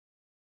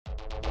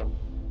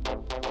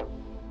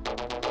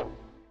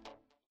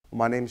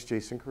My name is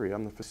Jason Correa.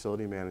 I'm the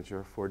facility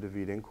manager for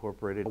DaVita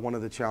Incorporated. One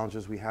of the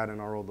challenges we had in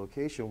our old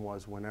location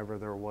was whenever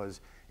there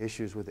was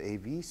issues with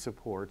AV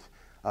support,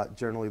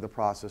 generally the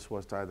process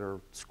was to either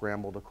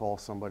scramble to call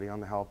somebody on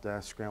the help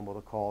desk, scramble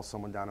to call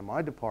someone down in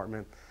my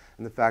department.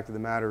 And the fact of the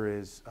matter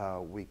is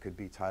we could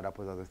be tied up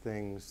with other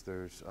things.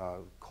 There's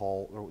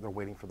they're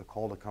waiting for the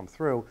call to come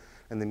through.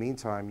 In the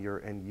meantime,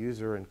 your end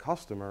user and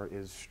customer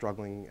is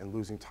struggling and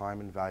losing time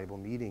and valuable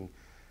meeting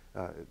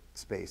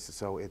space.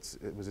 So it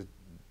was a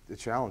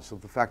challenge. So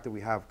the fact that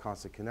we have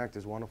Constant Connect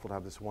is wonderful to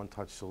have this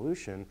one-touch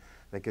solution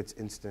that gets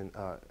instantly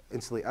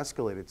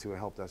escalated to a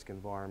help desk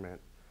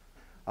environment.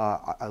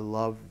 I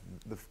love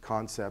the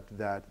concept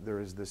that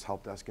there is this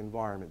help desk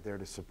environment there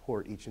to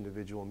support each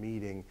individual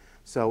meeting.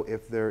 So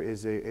if there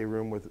is a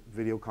room with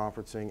video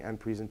conferencing and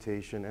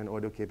presentation and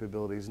audio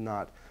capabilities,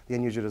 the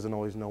end user doesn't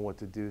always know what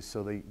to do,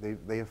 so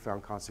they have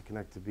found Constant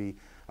Connect to be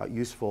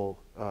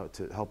useful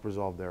to help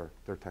resolve their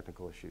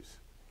technical issues.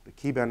 The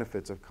key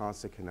benefits of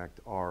Constant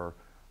Connect are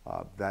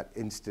that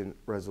instant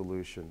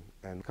resolution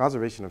and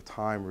conservation of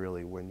time,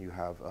 really, when you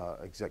have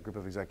a group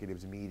of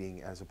executives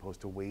meeting as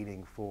opposed to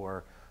waiting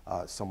for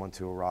someone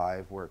to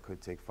arrive where it could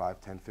take 5,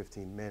 10,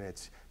 15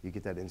 minutes. You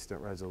get that instant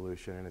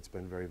resolution, and it's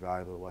been very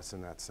valuable to us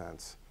in that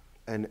sense.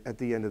 And at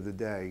the end of the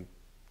day,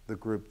 the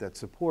group that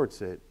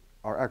supports it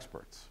are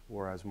experts,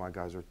 whereas my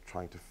guys are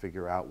trying to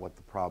figure out what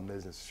the problem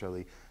is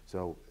necessarily.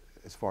 So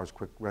as far as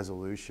quick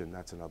resolution,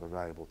 that's another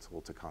valuable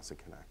tool to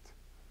Constant Connect.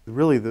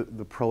 Really, the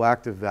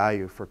proactive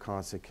value for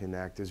Constant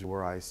Connect is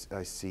where I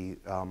see,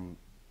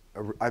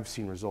 I've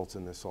seen results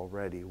in this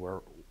already,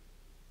 where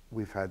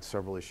we've had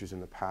several issues in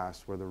the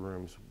past where the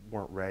rooms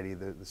weren't ready,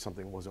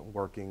 something wasn't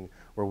working,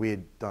 where we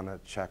had done a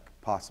check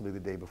possibly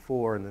the day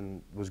before and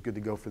then was good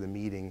to go for the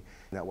meeting,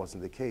 and that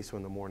wasn't the case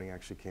when the morning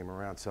actually came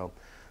around. So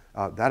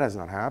that has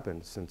not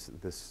happened since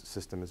this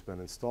system has been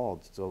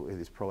installed. So it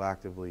is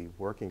proactively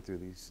working through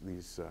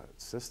these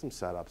system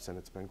setups, and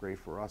it's been great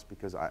for us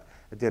because at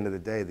the end of the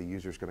day, the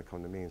user is going to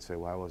come to me and say,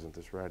 "Why wasn't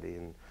this ready?"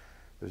 And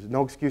there's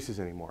no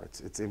excuses anymore.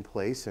 It's in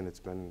place, and it's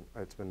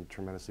been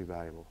tremendously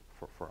valuable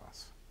for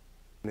us.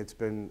 And it's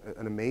been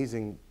an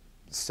amazing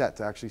set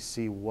to actually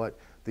see what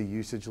the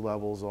usage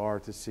levels are,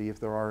 to see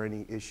if there are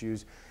any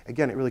issues.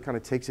 Again, it really kind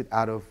of takes it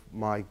out of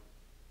my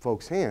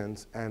folks'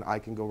 hands, and I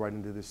can go right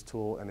into this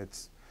tool, and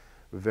it's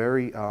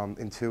very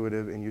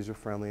intuitive and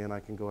user-friendly, and I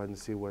can go ahead and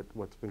see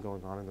what's been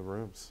going on in the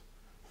rooms.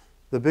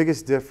 The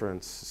biggest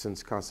difference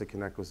since Constant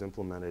Connect was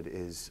implemented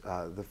is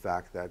the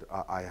fact that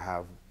I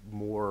have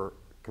more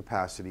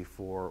capacity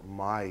for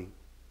my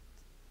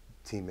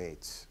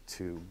teammates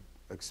to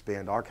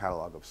expand our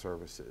catalog of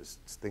services.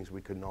 It's things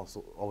we couldn't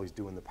always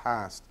do in the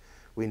past.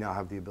 We now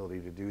have the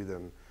ability to do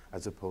them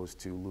as opposed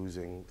to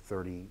losing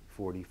 30,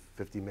 40,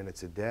 50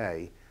 minutes a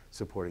day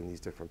supporting these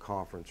different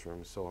conference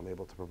rooms. So I'm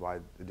able to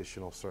provide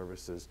additional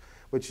services,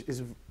 which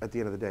is, at the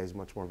end of the day, is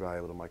much more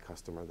valuable to my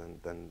customer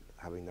than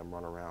having them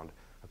run around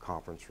a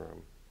conference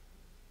room.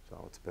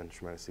 So it's been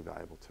tremendously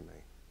valuable to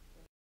me.